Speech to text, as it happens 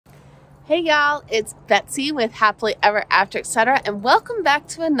Hey y'all, it's Betsy with Happily Ever After Etc. and welcome back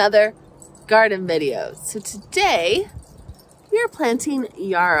to another garden video. So today we are planting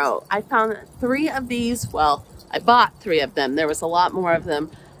yarrow. I found 3 of these. Well, I bought 3 of them. There was a lot more of them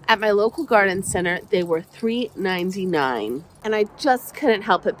at my local garden center. They were $3.99 and I just couldn't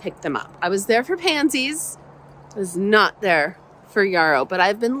help but pick them up. I was there for pansies. I was not there for yarrow, but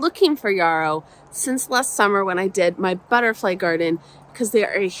I've been looking for yarrow since last summer when I did my butterfly garden because they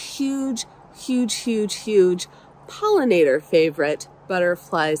are a huge pollinator favorite.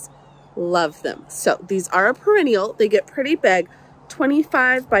 Butterflies love them. So these are a perennial. They get pretty big,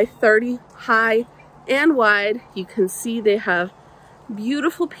 25 by 30 high and wide. You can see they have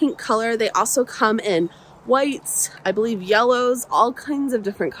beautiful pink color. They also come in whites, I believe yellows, all kinds of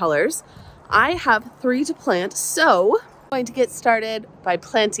different colors. I have 3 to plant, so I'm going to get started by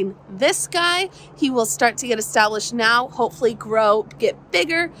planting this guy. He will start to get established now, hopefully grow, get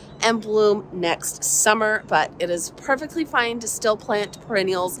bigger, and bloom next summer. But it is perfectly fine to still plant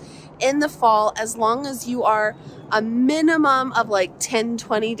perennials in the fall as long as you are a minimum of like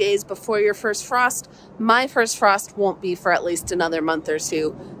 10-20 days before your first frost. My first frost won't be for at least another month or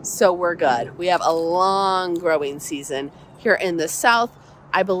 2, so we're good. We have a long growing season here in the south.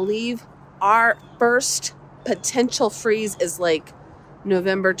 I believe our first potential freeze is like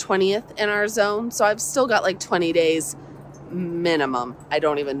November 20th in our zone. So I've still got like 20 days minimum. I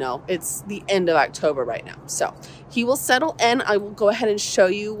don't even know. It's the end of October right now. So he will settle in. I will go ahead and show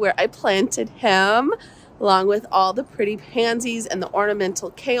you where I planted him along with all the pretty pansies and the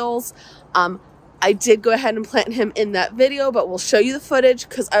ornamental kales. I did go ahead and plant him in that video, but we'll show you the footage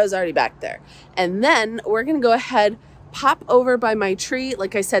because I was already back there. And then we're going to go ahead, pop over by my tree.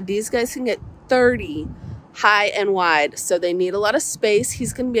 Like I said, these guys can get 30 high and wide, so they need a lot of space.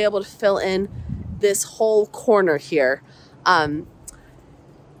 He's going to be able to fill in this whole corner here. And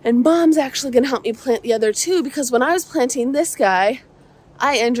Mom's actually going to help me plant the other 2 because when I was planting this guy,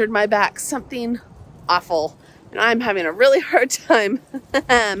 I injured my back, something awful, and I'm having a really hard time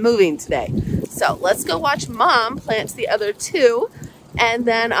moving today. So let's go watch Mom plant the other 2, and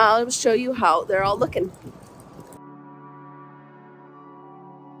then I'll show you how they're all looking.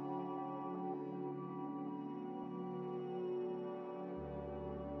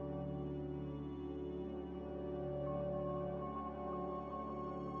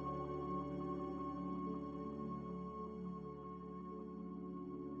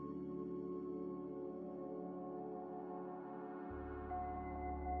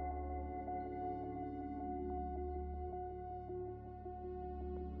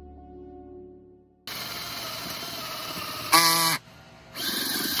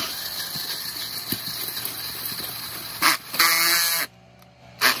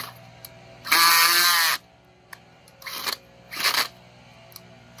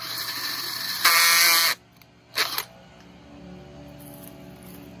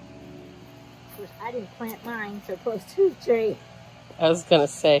 I didn't plant mine so close to the tree. I was gonna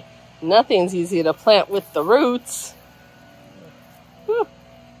say, nothing's easy to plant with the roots. Whew.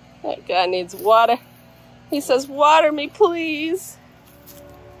 That guy needs water. He says, water me, please.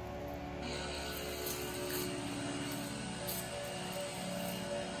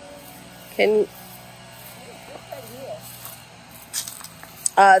 Can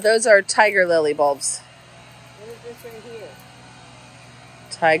those are tiger lily bulbs. What is this right here?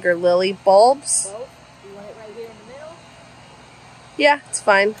 Tiger lily bulbs. Both? You want it right here in the middle? Yeah, it's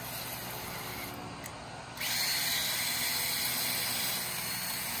fine. Looks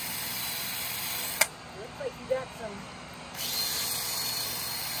like you got some.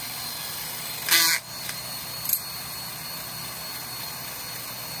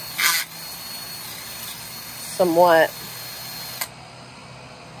 Somewhat.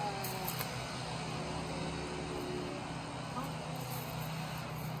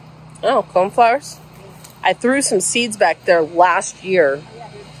 Oh, coneflowers? I threw some seeds back there last year. Oh,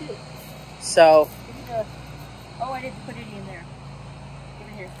 yeah, there's 2. So, oh, I didn't put any in there. Give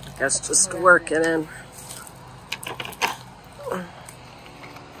it here. I guess just work it in.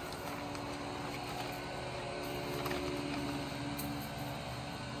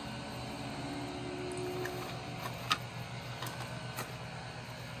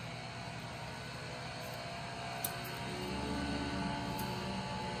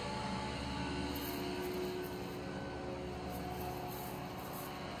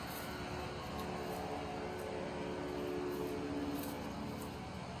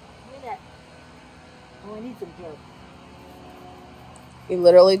 Oh, I need some dirt. You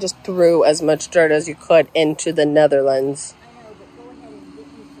literally just threw as much dirt as you could into the Netherlands. I know, but go ahead and get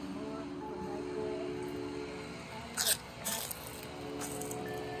me some more from right there.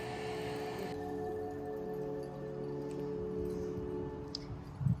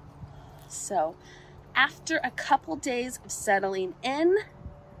 So after a couple days of settling in,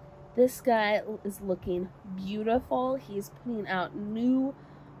 this guy is looking beautiful. He's putting out new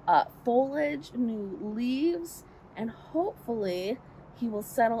foliage, new leaves, and hopefully he will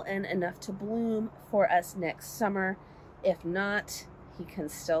settle in enough to bloom for us next summer. If not, he can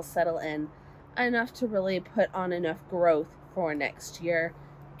still settle in enough to really put on enough growth for next year.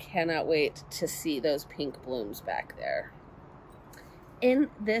 Cannot wait to see those pink blooms back there. In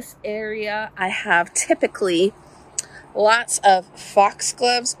this area, I have typically lots of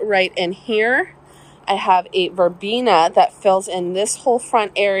foxgloves right in here. I have a verbena that fills in this whole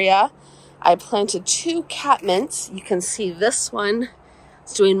front area. I planted 2 catmints. You can see this one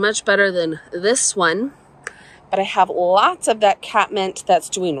is doing much better than this one. But I have lots of that catmint that's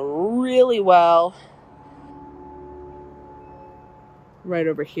doing really well right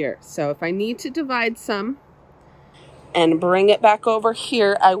over here. So if I need to divide some and bring it back over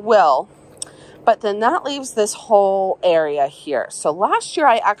here, I will. But then that leaves this whole area here. So last year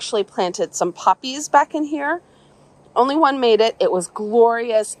I actually planted some poppies back in here. Only one made it. It was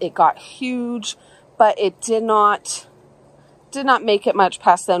glorious. It got huge, but it did not make it much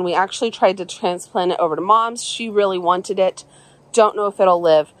past then. We actually tried to transplant it over to Mom's. She really wanted it. Don't know if it'll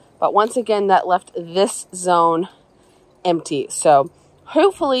live. But once again, that left this zone empty. So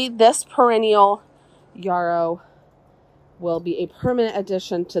hopefully this perennial yarrow will be a permanent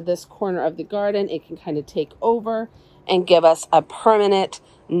addition to this corner of the garden. It can kind of take over and give us a permanent,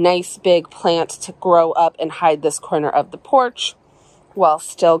 nice big plant to grow up and hide this corner of the porch while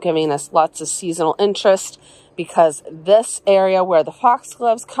still giving us lots of seasonal interest, because this area where the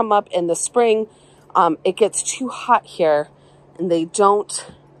foxgloves come up in the spring, it gets too hot here and they don't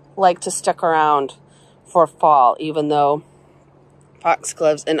like to stick around for fall, even though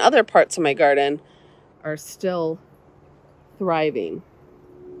foxgloves in other parts of my garden are still thriving.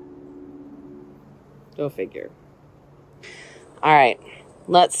 Go figure. All right,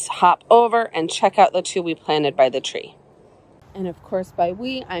 let's hop over and check out the 2 we planted by the tree. And of course, by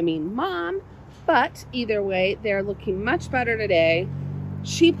we, I mean Mom. But either way, they're looking much better today.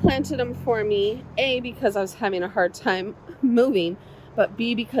 She planted them for me, A, because I was having a hard time moving, but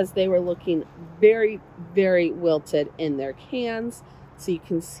B, because they were looking very, very wilted in their cans. So you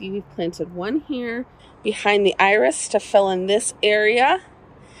can see we've planted one here behind the iris to fill in this area,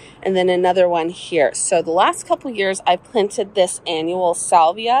 and then another one here. So the last couple years, I've planted this annual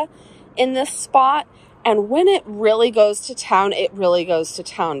salvia in this spot, and when it really goes to town, it really goes to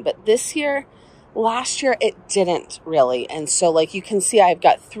town. But this year, last year, it didn't really. And so like you can see, I've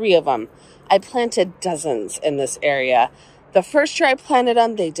got 3 of them. I planted dozens in this area. The first year I planted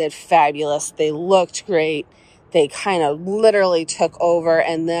them, they did fabulous. They looked great. They kind of literally took over.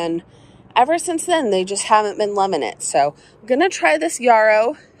 And then ever since then, they just haven't been loving it. So I'm going to try this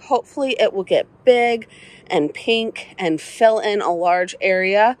yarrow. Hopefully it will get big and pink and fill in a large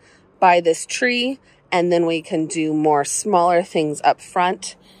area by this tree. And then we can do more smaller things up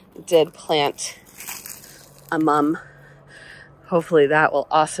front. Did plant a mum. Hopefully that will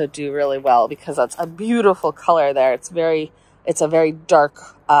also do really well, because that's a beautiful color there. It's a very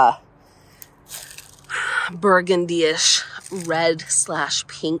dark burgundy-ish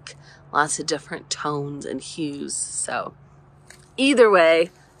red/pink. Lots of different tones and hues. So either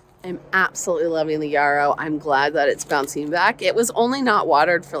way, I'm absolutely loving the yarrow. I'm glad that it's bouncing back. It was only not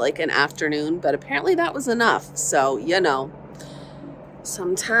watered for like an afternoon, but apparently that was enough. So, you know,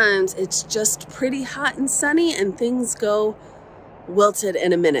 sometimes it's just pretty hot and sunny and things go wilted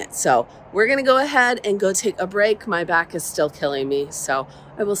in a minute. So we're gonna go ahead and go take a break. My back is still killing me. So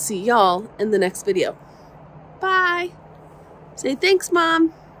I will see y'all in the next video. Bye. Say thanks,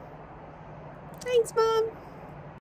 Mom. Thanks, Mom.